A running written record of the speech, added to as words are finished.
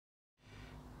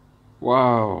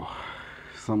Wow,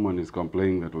 someone is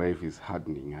complaining that life is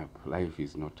hardening up. Life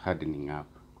is not hardening up.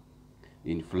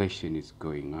 Inflation is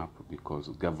going up because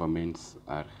governments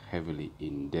are heavily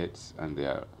in debts and they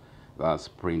are thus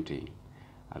printing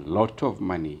a lot of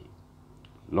money.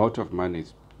 Lot of money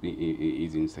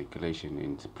is in circulation,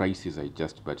 and prices are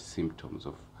just but symptoms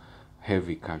of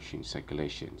heavy cash in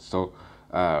circulation. So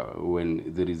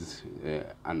when there is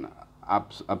an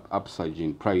upsurge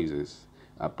in prices,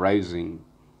 pricing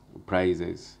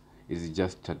prices is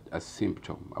just a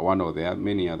symptom, one of the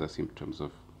many other symptoms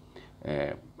of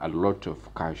a lot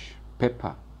of cash,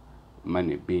 paper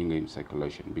money being in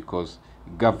circulation, because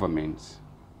governments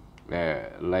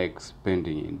like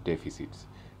spending in deficits.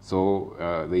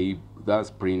 So they thus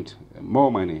print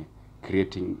more money,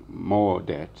 creating more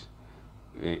debt,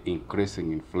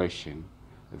 increasing inflation.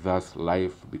 Thus,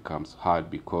 life becomes hard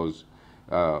because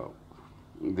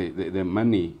the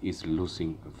money is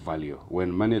losing value.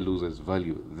 When money loses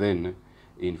value, then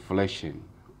inflation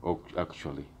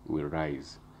actually will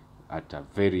rise at a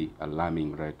very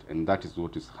alarming rate, and that is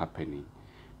what is happening.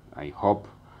 I hope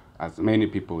as many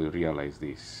people will realize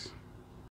this.